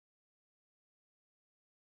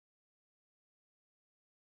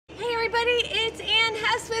everybody, it's Ann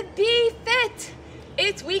Hess with BFit.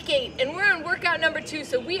 It's week 8 and we're on workout number 2,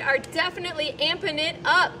 so we are definitely amping it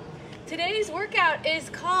up. Today's workout is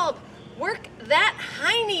called Work That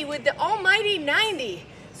Hiney with the almighty 90.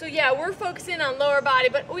 So yeah, we're focusing on lower body,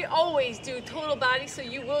 but we always do total body, so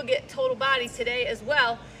you will get total body today as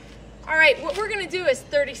well. All right, what we're gonna do is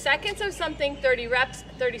 30 seconds of something, 30 reps,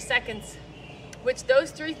 30 seconds, which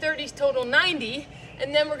those 3 30s total 90.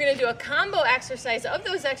 And then we're gonna do a combo exercise of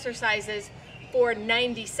those exercises for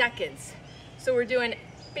 90 seconds. So we're doing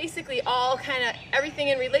basically all everything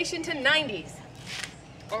in relation to 90s.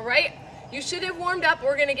 All right, you should have warmed up.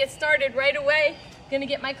 We're gonna get started right away. Gonna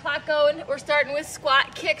get my clock going. We're starting with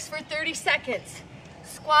squat kicks for 30 seconds.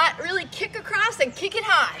 Squat, really kick across and kick it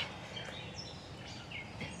high.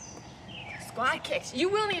 Squat kicks. You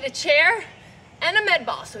will need a chair and a med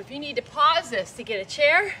ball. So if you need to pause this to get a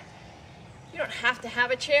chair, you don't have to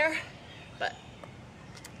have a chair, but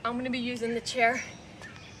I'm gonna be using the chair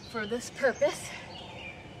for this purpose.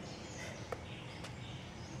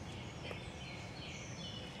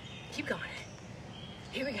 Keep going.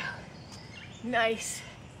 Here we go. Nice.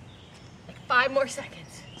 Like 5 more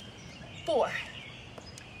seconds. 4,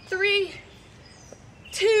 3,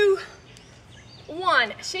 2,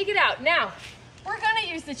 1. Shake it out. Now, we're gonna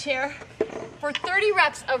use the chair for 30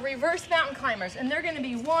 reps of reverse mountain climbers, and they're gonna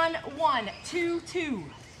be 1, 1, 2, 2.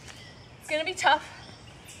 It's gonna be tough,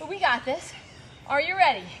 but we got this. Are you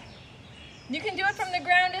ready? You can do it from the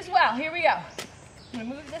ground as well. Here we go. I'm gonna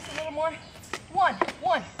move this a little more. 1,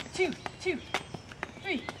 1, 2, 2,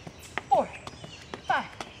 3, 4, 5,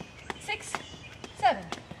 6, 7,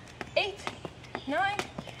 8, 9,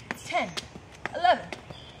 10, 11,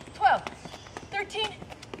 12, 13,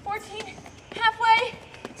 14, halfway,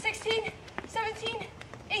 16, 17,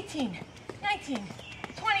 18, 19,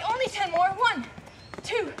 20, only 10 more. 1,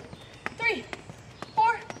 2, 3,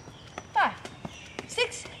 4, 5,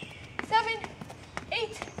 6, 7,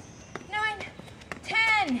 8, 9,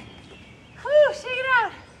 10. Whew, shake it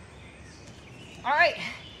out. All right,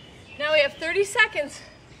 now we have 30 seconds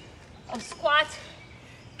of squat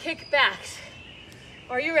kickbacks.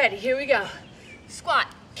 Are you ready? Here we go. Squat,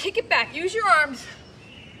 kick it back, use your arms.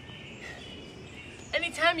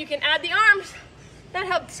 Anytime you can add the arms, that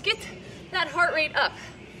helps get that heart rate up.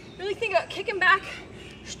 Really think about kicking back,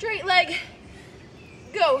 straight leg,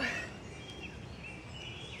 go.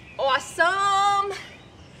 Awesome.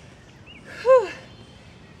 Whew.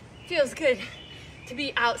 Feels good to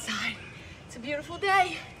be outside. It's a beautiful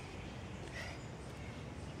day.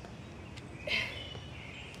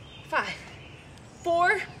 5,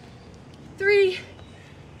 4, 3,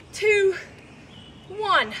 2,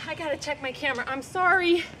 1. I gotta check my camera. I'm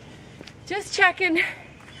sorry. Just checking.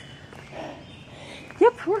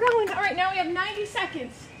 Yep, we're going. All right, now we have 90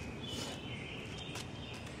 seconds.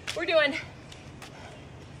 We're doing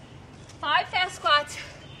 5 fast squats,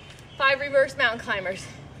 5 reverse mountain climbers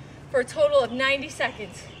for a total of 90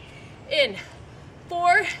 seconds. In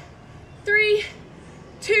 4, 3,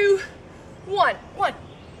 2, 1. 1,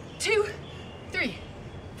 2, 3,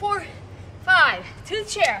 4, 5. To the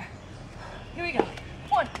chair. Here we go.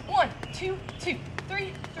 1, 1, 2, 2,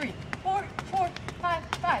 3, 3, 4, 4, 5,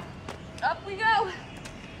 5. Up we go.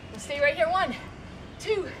 We'll stay right here. 1,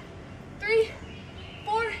 2, 3,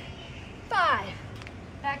 4, 5.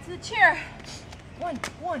 Back to the chair. 1,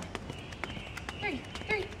 1, 3,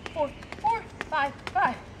 3, 4, 4, 5,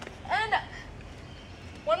 5. And up.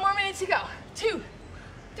 1 more minute to go. 2,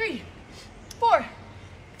 3, 4,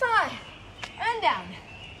 5. And down.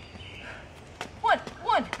 1,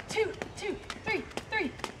 1, 2, 2, 3,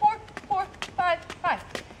 3, 4, 4, 5, 5.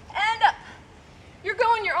 And up. You're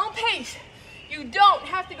going your own pace. You don't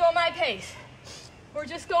have to go my pace. We're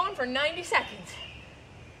just going for 90 seconds.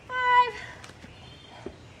 5.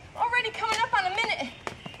 Already coming up on a minute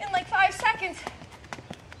in like 5 seconds.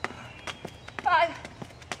 5,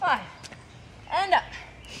 5. And up.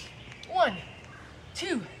 1,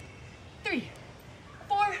 2, 3,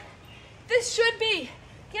 4. This should be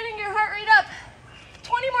getting your heart rate up.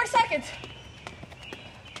 20 more seconds.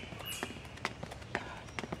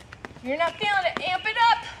 If you're not feeling it, amp it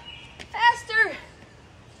up. Faster.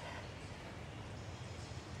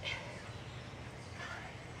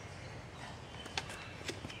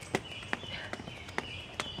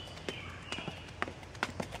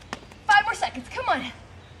 Five more seconds, come on.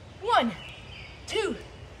 1, 2,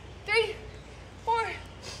 3, 4,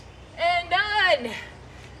 and done.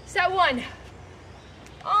 Set 1.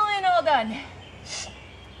 All in, all done.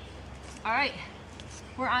 All right,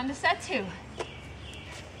 we're on to set 2.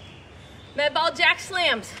 Med ball jack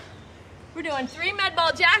slams. We're doing 3 med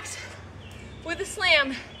ball jacks with a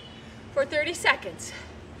slam for 30 seconds.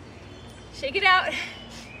 Shake it out.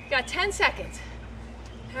 Got 10 seconds.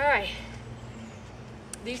 All right.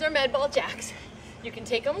 These are med ball jacks. You can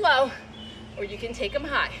take them low or you can take them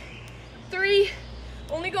high. 3,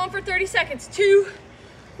 only going for 30 seconds. 2,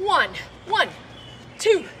 1, 1,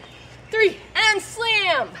 2, 3, and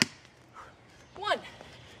slam. 1,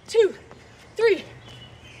 2, 3,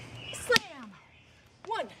 slam.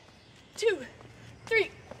 1, 2,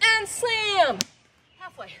 3, and slam.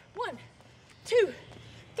 Halfway. 1, 2,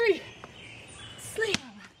 3,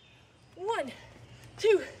 slam. 1,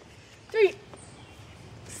 2, 3,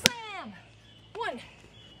 slam. 1,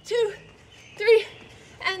 2, 3,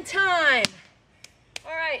 and time.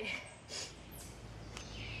 All right.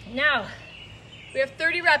 Now, we have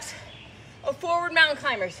 30 reps of forward mountain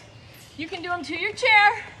climbers. You can do them to your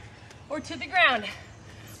chair or to the ground.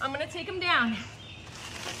 I'm gonna take them down.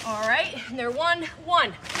 All right, and they're 1,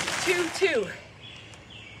 1, 2, 2.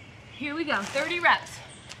 Here we go, 30 reps.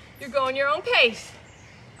 You're going your own pace.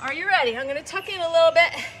 Are you ready? I'm gonna tuck in a little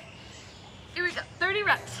bit. Here we go, 30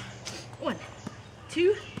 reps. 1,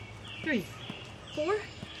 2, 3, 4,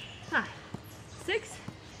 5, 6,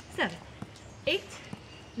 7, 8,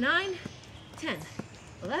 9, 10,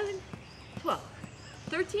 11, 12,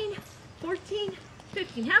 13, 14,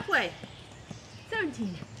 15, halfway.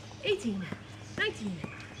 17, 18, 19,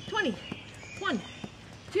 20, 1,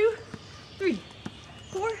 2, 3,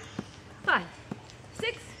 4, 5,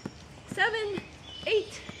 6, 7,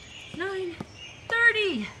 8, 9,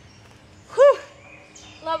 30. Whew,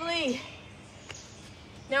 lovely.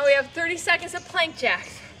 Now we have 30 seconds of plank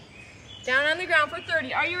jacks. Down on the ground for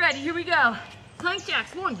 30. Are you ready? Here we go. Plank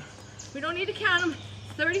jacks, 1. We don't need to count them.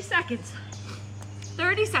 30 seconds.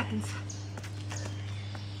 30 seconds.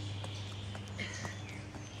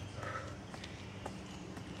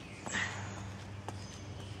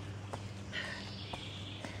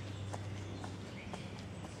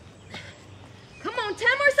 Come on, 10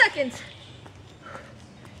 more seconds.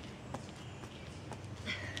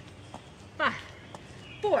 5,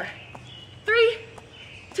 4, 3,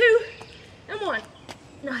 2, and 1.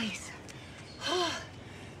 Nice.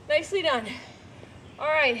 Nicely done. All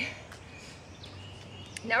right.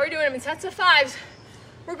 Now we're doing them in sets of 5s.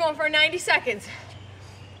 We're going for 90 seconds.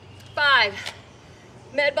 5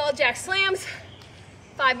 med ball jack slams,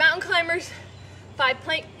 5 mountain climbers, 5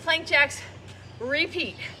 plank jacks.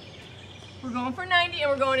 Repeat. We're going for 90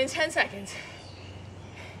 and we're going in 10 seconds.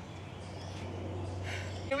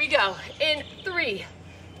 Here we go. In 3,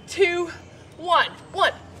 2, 1.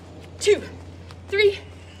 1, 2, 3,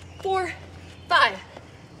 4, 5.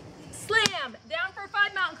 Slam. Down for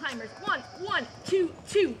 5 mountain climbers. 1, 1, 2,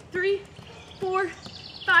 2, 3, 4,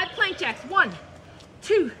 5 plank jacks. 1,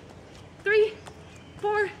 2, 3,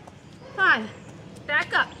 4, 5.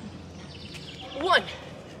 Back up. 1,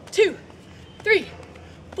 2, 3,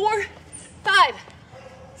 4, 5.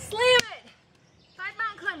 Slam it. 5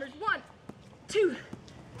 mountain climbers. 1, 2,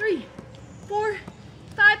 3, 4,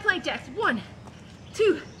 5 plank jacks. 1,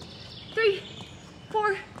 2, 3,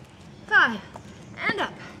 4, 5. And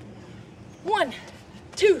up. 1,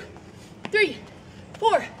 2, 3,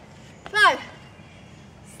 4, 5.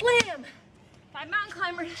 Slam. 5 mountain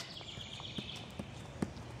climbers.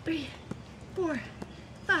 3, 4,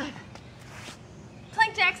 5.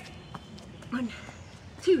 Plank jacks. 1,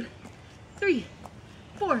 2, 3,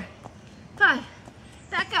 4, 5.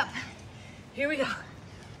 Back up. Here we go.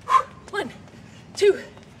 1, 2,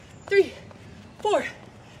 3, 4,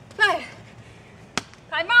 5.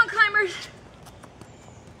 5 mountain climbers.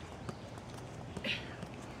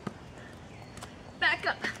 Back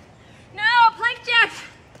up. Now, plank jacks.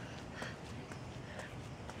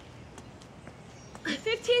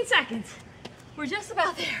 15 seconds. We're just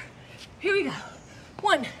about there. Here we go.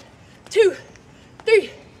 1, 2, 3,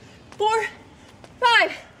 4,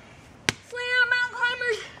 5. Slam, mountain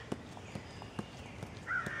climbers.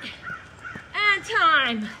 And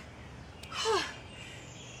time.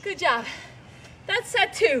 Good job. That's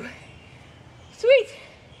set 2. Sweet.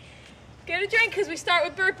 Get a drink because we start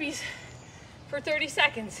with burpees for 30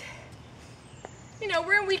 seconds. You know,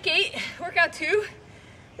 we're in week 8, workout 2.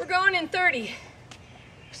 We're going in 30.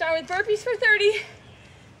 Start with burpees for 30.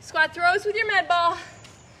 Squat throws with your med ball.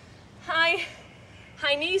 High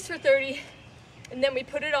knees for 30. And then we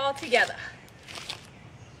put it all together.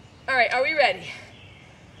 All right, are we ready?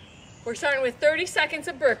 We're starting with 30 seconds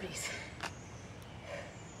of burpees.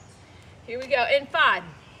 Here we go, in 5,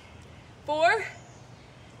 4,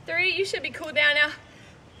 3, you should be cooled down now.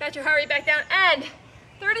 Got your heart rate back down, and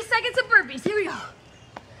 30 seconds of burpees, here we go.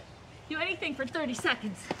 Do anything for 30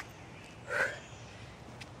 seconds.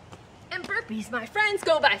 And burpees, my friends,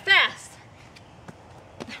 go by fast.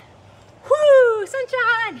 Woo,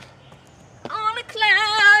 sunshine. on a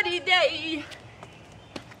cloudy day.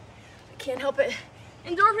 I can't help it.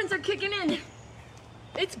 Endorphins are kicking in.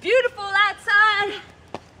 It's beautiful outside.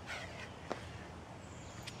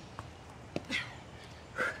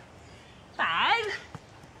 Five,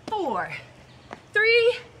 4,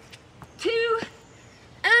 3, 2,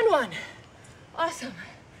 and 1. Awesome.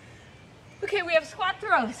 Okay, we have squat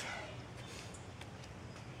throws.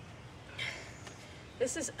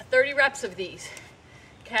 This is 30 reps of these,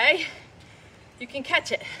 okay? You can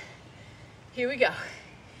catch it. Here we go.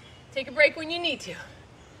 Take a break when you need to.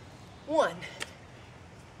 1,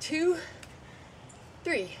 2,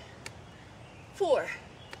 3, 4,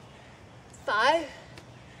 5,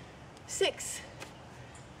 6,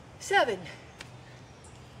 7,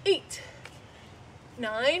 8,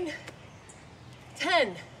 9,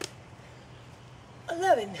 10,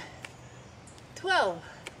 11, 12,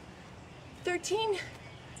 13,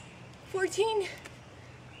 14,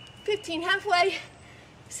 15, halfway,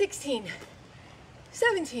 16,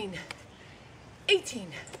 17, 18,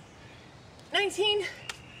 19,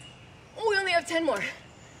 oh, we only have 10 more.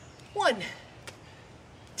 1,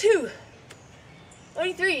 2,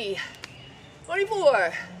 23,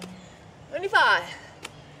 24, 25,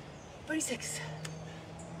 26,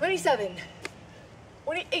 27,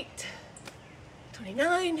 28,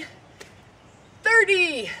 29,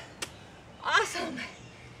 30. Awesome.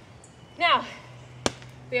 Now,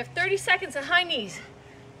 we have 30 seconds of high knees.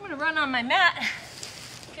 I'm gonna run on my mat.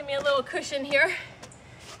 Give me a little cushion here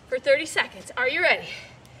for 30 seconds. Are you ready?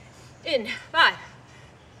 In 5.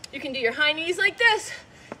 You can do your high knees like this.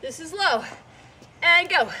 This is low. And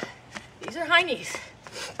go. These are high knees.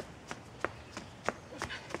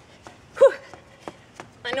 Whew.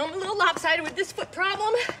 I know I'm a little lopsided with this foot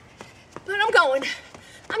problem, but I'm going.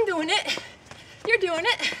 I'm doing it. You're doing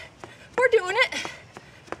it. We're doing it.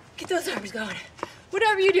 Get those arms going.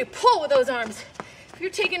 Whatever you do, pull with those arms. If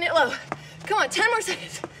you're taking it low. Come on, 10 more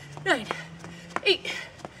seconds. 9, 8,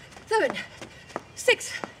 7,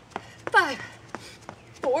 6, 5,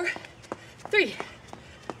 4, 3,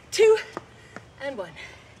 2, and 1.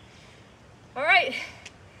 All right,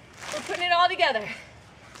 we're putting it all together.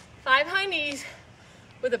 5 high knees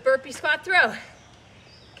with a burpee squat throw.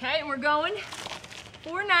 Okay, and we're going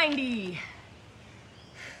 490.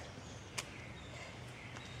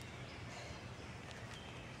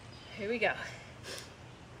 Here we go.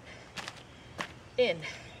 In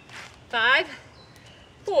 5,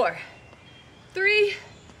 4, 3,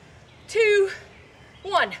 2,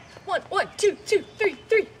 1. 1, 1, 2, 2, 3,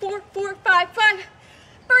 3, 4, 4, 5, 5.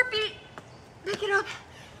 Burpee. Pick it up.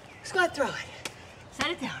 Squat throw it. Set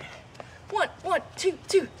it down. 1, 1, 2,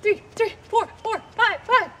 2, 3, 3, 4, 4, 5,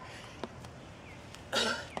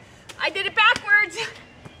 5. I did it backwards.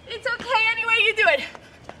 It's okay any way you do it.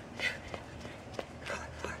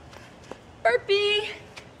 Burpee.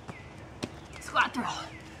 Squat throw.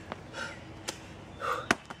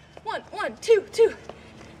 1, 1, 2, 2.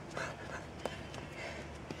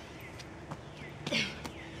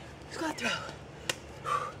 Squat throw.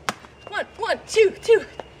 1, 1, 2, 2.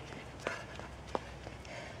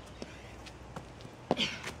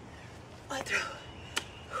 Squat throw.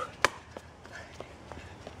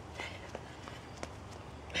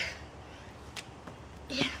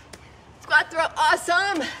 Yeah. Squat throw,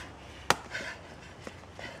 awesome.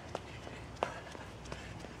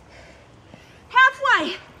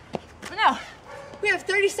 Halfway. No, we have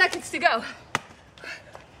 30 seconds to go.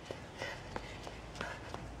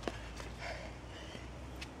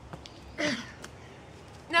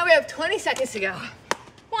 Now we have 20 seconds to go.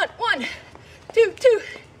 1, 1, 2, 2.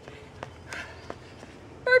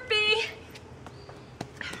 Burpee.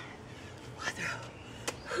 Squat throw.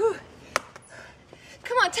 Whew.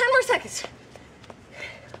 Come on, 10 more seconds.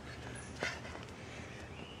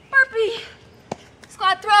 Burpee.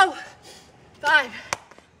 Squat throw. 5,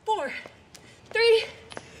 4, 3,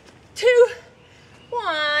 2,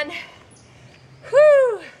 1.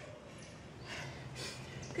 Whew.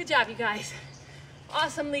 Good job, you guys.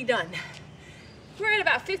 Awesomely done. We're at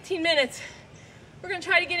about 15 minutes. We're gonna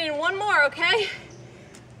try to get in one more, okay?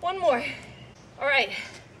 One more. All right,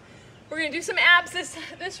 we're gonna do some abs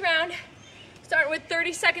this round, starting with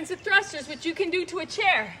 30 seconds of thrusters, which you can do to a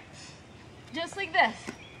chair, just like this,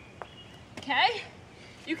 okay?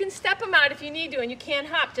 You can step them out if you need to, and you can't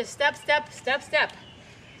hop, just step, step, step, step.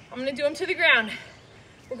 I'm gonna do them to the ground.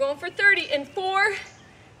 We're going for 30 in 4,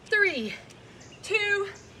 3, 2,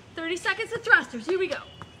 30 seconds of thrusters. Here we go.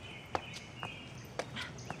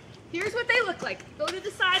 Here's what they look like. Go to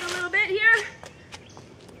the side a little bit here.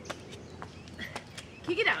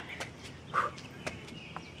 Kick it out.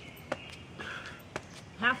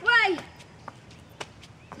 Halfway.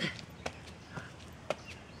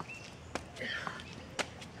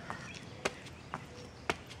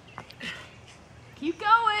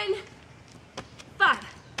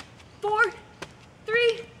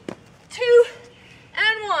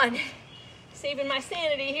 on. Saving my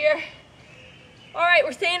sanity here. All right,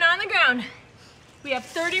 we're staying on the ground. We have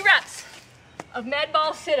 30 reps of med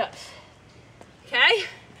ball sit-ups. Okay?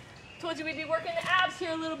 Told you we'd be working the abs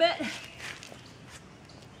here a little bit.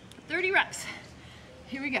 30 reps.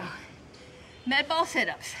 Here we go. Med ball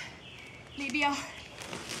sit-ups. Maybe I'll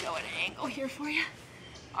go at an angle here for you.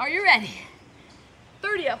 Are you ready?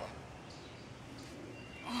 30 of them.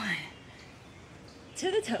 1.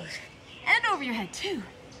 To the toes. And over your head. 2.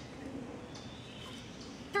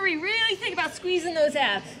 3. Really think about squeezing those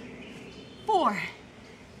abs. 4.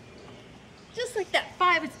 Just like that.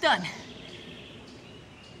 5. It's done.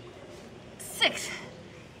 6.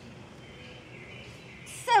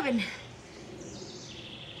 7.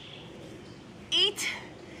 8.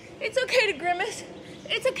 It's okay to grimace.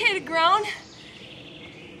 It's okay to groan.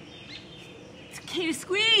 It's okay to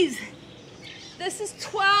squeeze. This is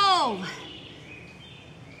 12.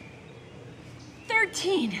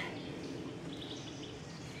 13.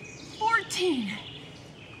 14.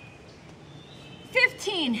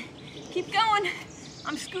 15. Keep going.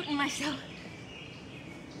 I'm scooting myself.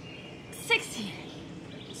 16.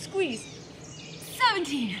 Squeeze.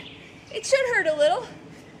 17. It should hurt a little.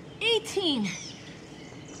 18.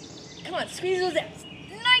 Come on, squeeze those abs.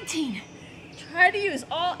 19. Try to use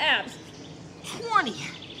all abs. 20.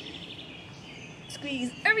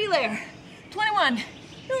 Squeeze every layer. 21.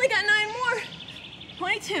 You only got 9 more.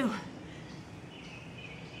 22.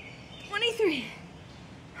 23.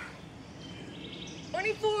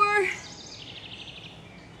 24.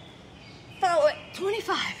 Follow it.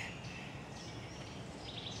 25.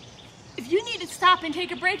 If you need to stop and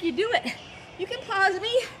take a break, you do it. You can pause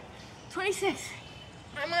me. 26.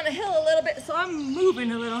 I'm on a hill a little bit, so I'm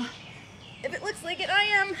moving a little. If it looks like it, I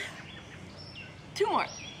am. 2 more.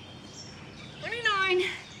 29.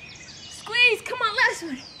 Squeeze. Come on, last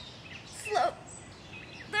one. Slow.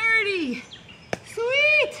 30.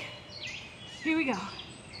 Sweet. Here we go.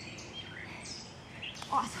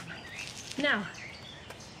 Awesome. Now,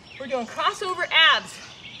 we're doing crossover abs.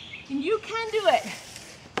 And you can do it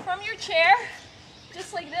from your chair,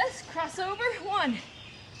 just like this. Crossover. 1.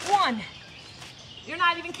 1. You're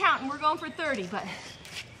not even counting. We're going for 30, but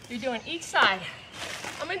you're doing each side.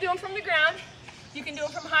 I'm going to do them from the ground. You can do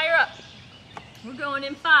them from higher up. We're going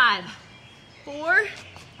in 5, 4,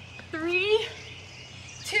 3,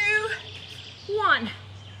 2, 1.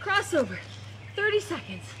 Crossover. 30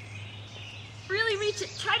 seconds. Really reach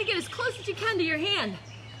it. Try to get as close as you can to your hand.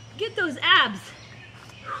 Get those abs.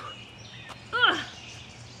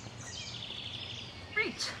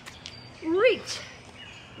 Reach. Reach.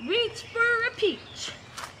 Reach for a peach.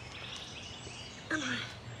 Come on.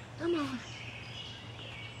 Come on.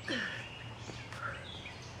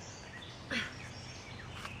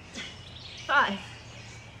 5,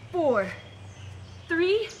 4,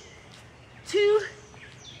 3, 2,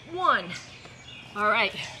 1. All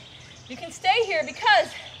right. You can stay here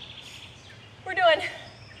because we're doing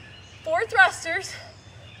 4 thrusters,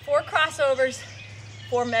 4 crossovers,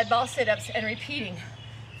 4 med ball sit-ups, and repeating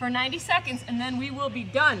for 90 seconds, and then we will be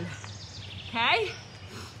done. Okay?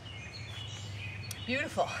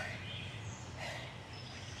 Beautiful.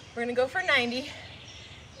 We're gonna go for 90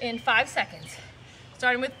 in 5 seconds.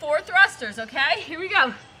 Starting with 4 thrusters, okay? Here we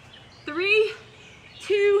go. 3,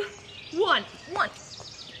 2, 1. 1,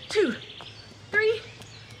 2, 3,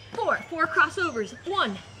 4. 4 crossovers.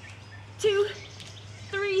 1, 2,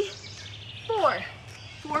 3, 4.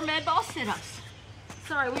 4 med ball sit-ups.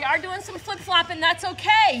 Sorry, we are doing some flip-flopping. That's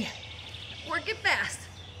okay. Work it fast.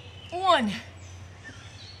 1,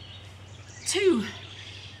 2,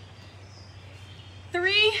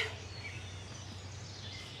 3,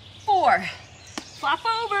 4. Flop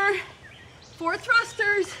over. 4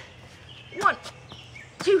 thrusters. 1,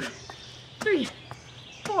 2, 3,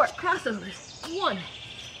 4. Crossovers. 1,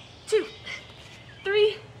 2,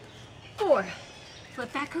 3, 4.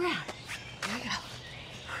 Flip back around. Here we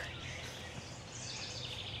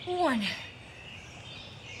go. 1,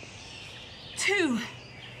 2,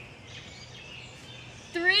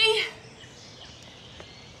 3,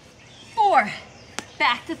 4.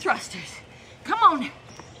 Back to thrusters. Come on.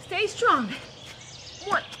 Stay strong.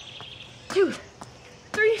 1, 2,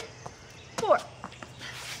 3, 4.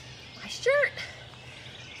 My shirt.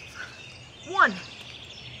 1,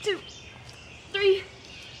 2, 3,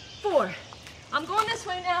 4. I'm going this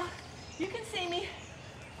way now. You can see me.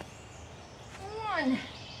 1,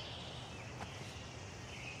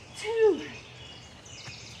 2,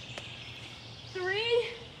 3,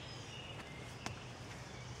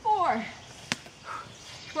 4.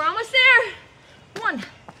 We're almost there. 1,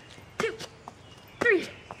 2, 3,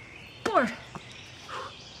 4.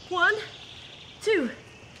 1, 2,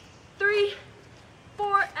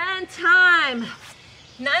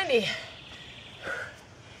 90.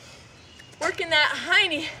 Working that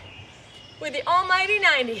Hiney with the almighty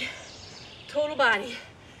 90. Total body.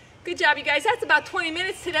 Good job, you guys. That's about 20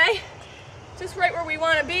 minutes today. Just right where we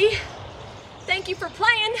want to be. Thank you for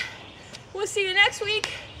playing. We'll see you next week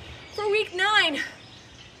for week 9.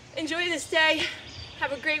 Enjoy this day.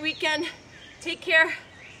 Have a great weekend. Take care.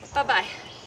 Bye-bye.